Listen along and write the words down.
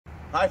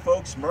Hi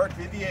folks, Mark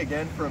with you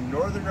again from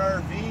Northern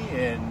RV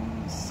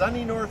in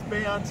sunny North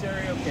Bay,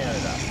 Ontario,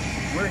 Canada.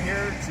 We're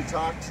here to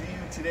talk to you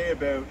today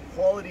about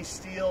quality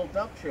steel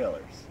dump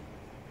trailers.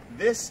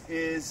 This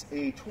is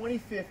a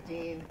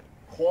 2015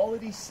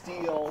 quality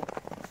steel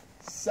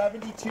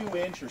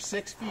 72-inch or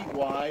 6 feet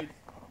wide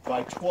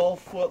by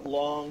 12-foot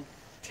long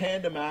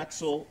tandem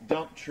axle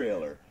dump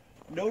trailer.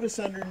 Notice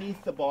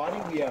underneath the body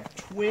we have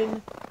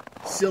twin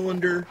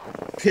cylinder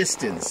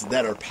pistons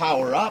that are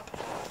power up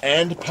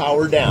and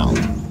power down.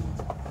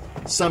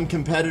 Some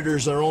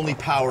competitors are only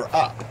power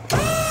up.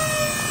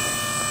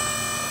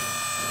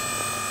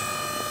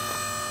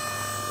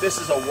 This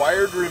is a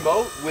wired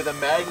remote with a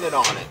magnet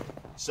on it.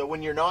 So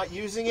when you're not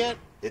using it,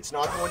 it's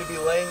not going to be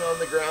laying on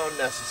the ground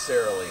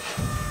necessarily.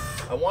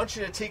 I want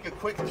you to take a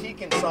quick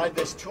peek inside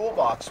this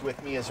toolbox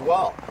with me as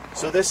well.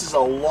 So this is a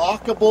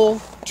lockable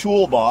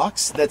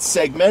toolbox that's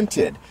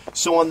segmented.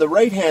 So on the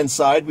right hand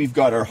side we've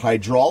got our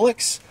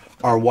hydraulics,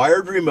 our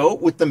wired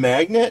remote with the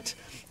magnet,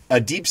 a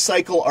deep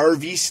cycle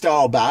RV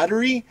style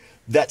battery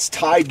that's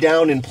tied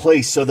down in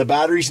place, so the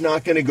battery's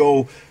not going to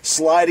go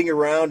sliding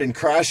around and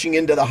crashing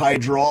into the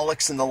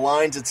hydraulics and the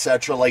lines,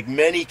 etc., like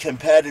many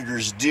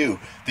competitors do.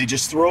 They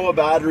just throw a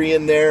battery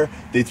in there,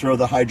 they throw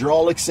the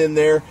hydraulics in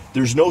there,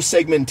 there's no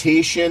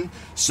segmentation,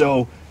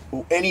 so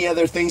any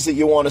other things that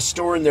you want to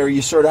store in there,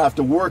 you sort of have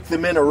to work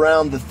them in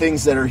around the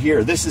things that are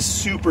here. This is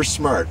super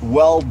smart,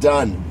 well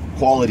done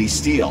quality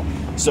steel.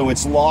 So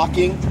it's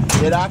locking,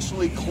 it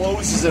actually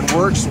closes and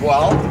works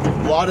well.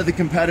 A lot of the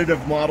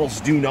competitive models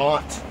do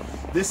not.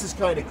 This is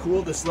kind of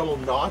cool, this little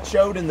notch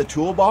out in the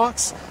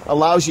toolbox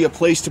allows you a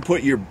place to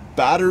put your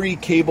battery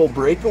cable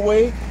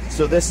breakaway.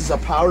 So this is a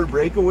power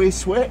breakaway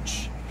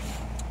switch.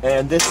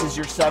 And this is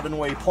your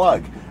 7-way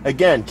plug.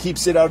 Again,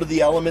 keeps it out of the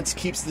elements,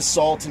 keeps the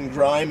salt and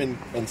grime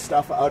and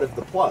stuff out of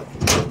the plug.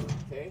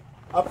 Okay.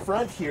 Up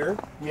front here,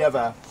 we have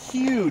a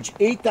huge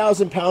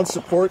 8,000 pound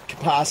support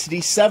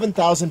capacity,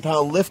 7,000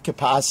 pound lift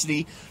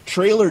capacity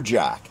trailer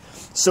jack.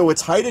 So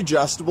it's height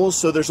adjustable,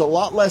 so there's a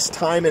lot less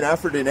time and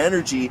effort and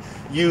energy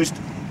used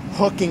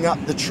hooking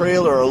up the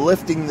trailer or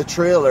lifting the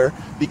trailer,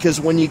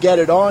 because when you get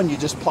it on, you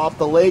just pop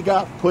the leg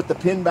up, put the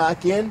pin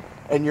back in,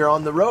 and you're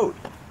on the road.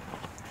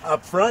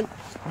 Up front,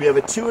 we have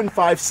a 2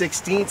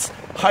 5/16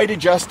 height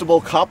adjustable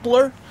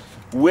coupler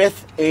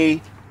with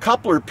a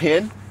coupler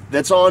pin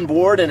that's on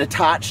board and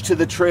attached to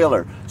the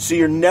trailer. So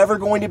you're never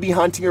going to be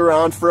hunting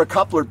around for a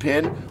coupler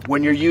pin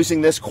when you're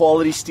using this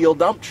quality steel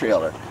dump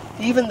trailer.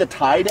 Even the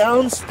tie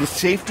downs, the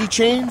safety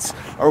chains,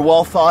 are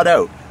well thought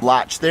out.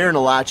 Latch there and a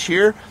latch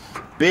here.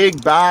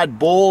 Big, bad,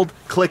 bold,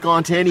 click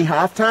onto any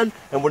half ton,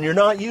 and when you're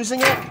not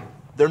using it,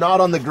 they're not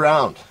on the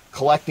ground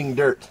collecting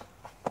dirt.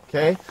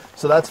 Okay,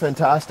 so that's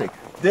fantastic.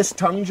 This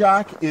tongue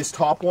jack is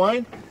top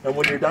line, and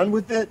when you're done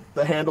with it,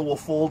 the handle will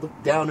fold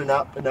down and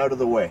up and out of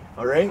the way,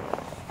 all right?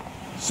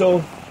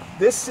 So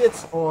this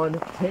sits on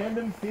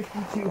tandem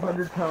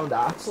 5,200 pound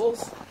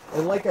axles,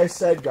 and like I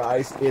said,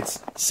 guys,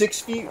 it's 6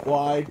 feet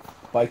wide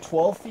by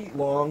 12 feet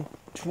long,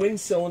 twin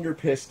cylinder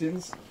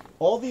pistons.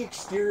 All the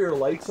exterior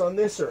lights on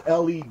this are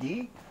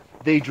LED.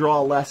 They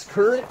draw less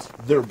current,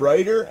 they're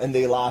brighter, and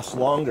they last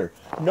longer.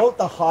 Note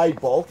the high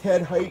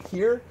bulkhead height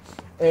here,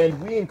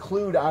 and we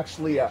include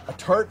actually a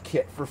tarp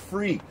kit for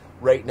free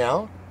right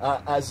now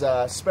as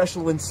a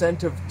special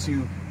incentive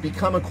to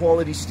become a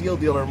quality steel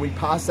dealer, and we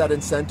pass that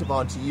incentive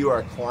on to you,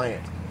 our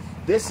client.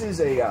 This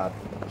is a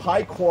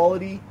high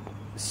quality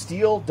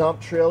steel dump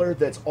trailer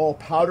that's all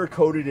powder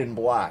coated in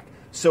black.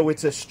 So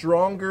it's a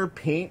stronger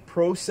paint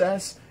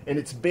process, and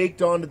it's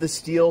baked onto the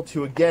steel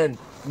to, again,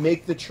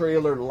 make the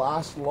trailer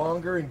last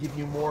longer and give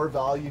you more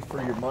value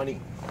for your money.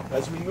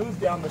 As we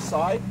move down the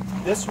side,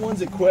 this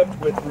one's equipped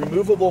with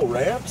removable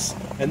ramps,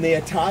 and they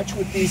attach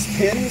with these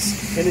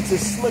pins, and it's a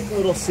slick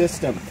little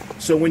system.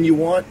 So when you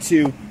want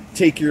to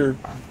take your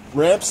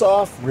ramps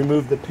off,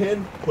 remove the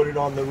pin, put it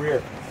on the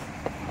rear.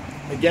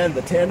 Again,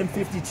 the tandem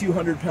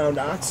 5,200 pound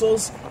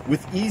axles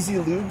with easy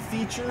lube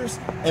features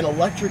and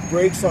electric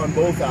brakes on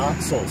both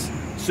axles.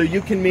 So you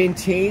can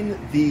maintain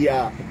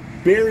the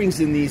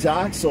bearings in these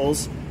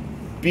axles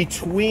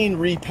between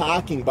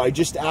repacking by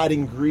just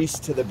adding grease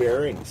to the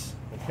bearings,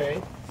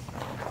 okay?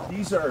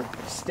 These are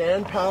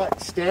stand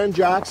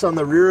jacks on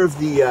the rear of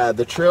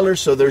the trailer,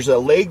 so there's a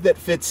leg that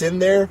fits in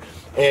there,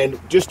 and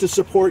just to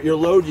support your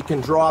load, you can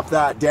drop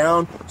that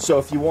down. So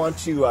if you want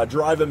to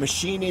drive a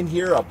machine in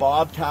here, a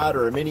bobcat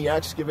or a mini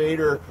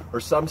excavator or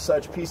some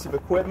such piece of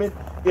equipment,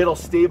 it'll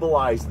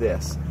stabilize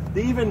this.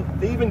 They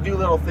even do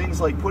little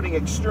things like putting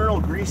external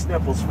grease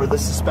nipples for the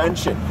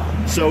suspension.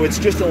 So it's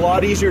just a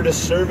lot easier to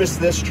service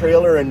this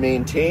trailer and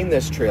maintain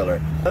this trailer.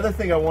 Another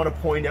thing I want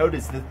to point out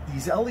is that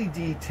these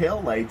LED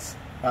tail lights,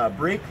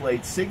 brake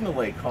light, signal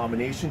light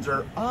combinations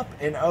are up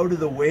and out of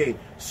the way.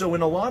 So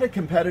in a lot of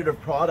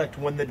competitive product,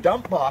 when the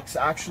dump box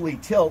actually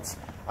tilts,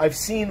 I've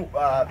seen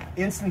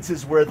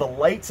instances where the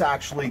lights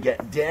actually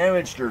get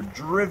damaged or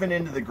driven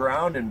into the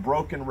ground and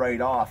broken right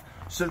off.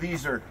 So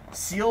these are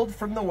sealed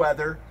from the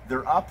weather,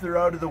 they're up, they're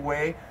out of the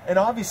way, and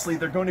obviously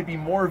they're going to be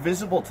more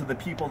visible to the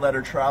people that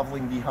are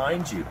traveling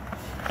behind you.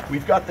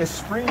 We've got this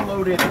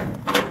spring-loaded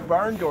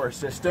barn door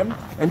system.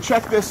 And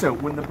check this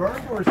out, when the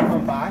barn doors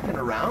come back and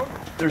around,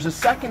 there's a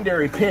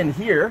secondary pin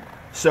here.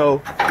 So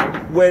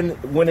when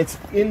it's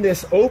in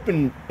this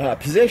open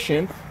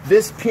position,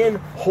 this pin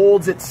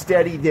holds it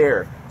steady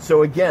there.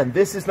 So again,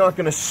 this is not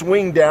going to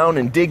swing down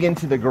and dig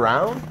into the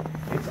ground.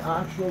 It's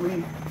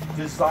actually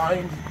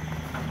designed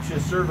to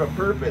serve a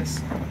purpose,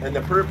 and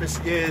the purpose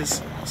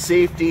is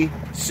safety,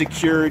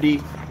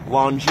 security,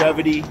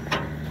 longevity,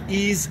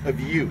 ease of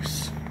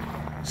use.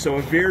 So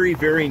a very,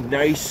 very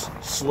nice,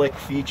 slick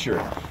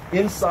feature.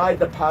 Inside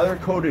the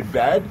powder-coated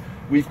bed,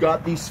 we've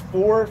got these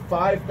 4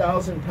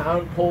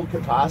 5,000-pound pull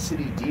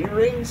capacity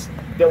D-rings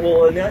that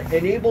will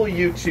enable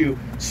you to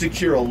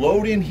secure a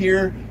load in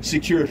here,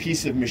 secure a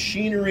piece of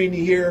machinery in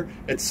here,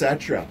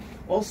 etc.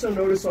 Also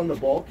notice on the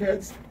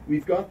bulkheads,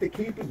 we've got the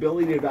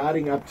capability of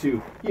adding up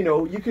to,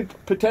 you could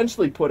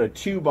potentially put a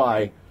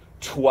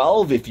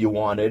 2x12 if you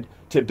wanted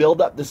to build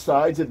up the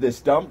sides of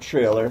this dump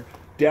trailer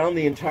down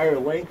the entire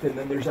length, and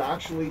then there's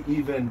actually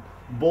even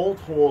bolt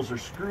holes or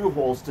screw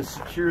holes to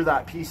secure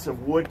that piece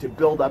of wood to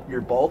build up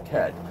your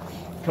bulkhead.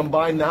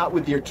 Combine that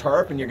with your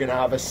tarp and you're going to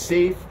have a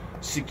safe,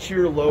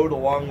 secure load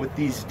along with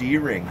these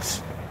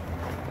D-rings.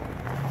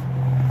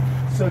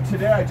 So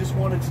today I just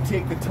wanted to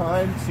take the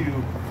time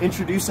to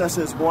introduce us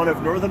as one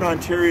of Northern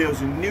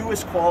Ontario's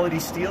newest quality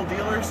steel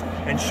dealers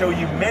and show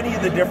you many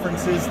of the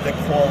differences that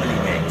quality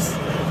makes.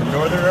 From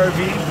Northern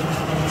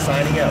RV,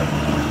 signing out.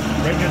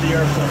 Right near the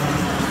airport.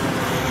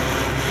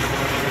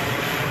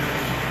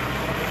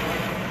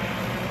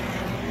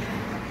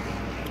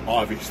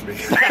 Obviously.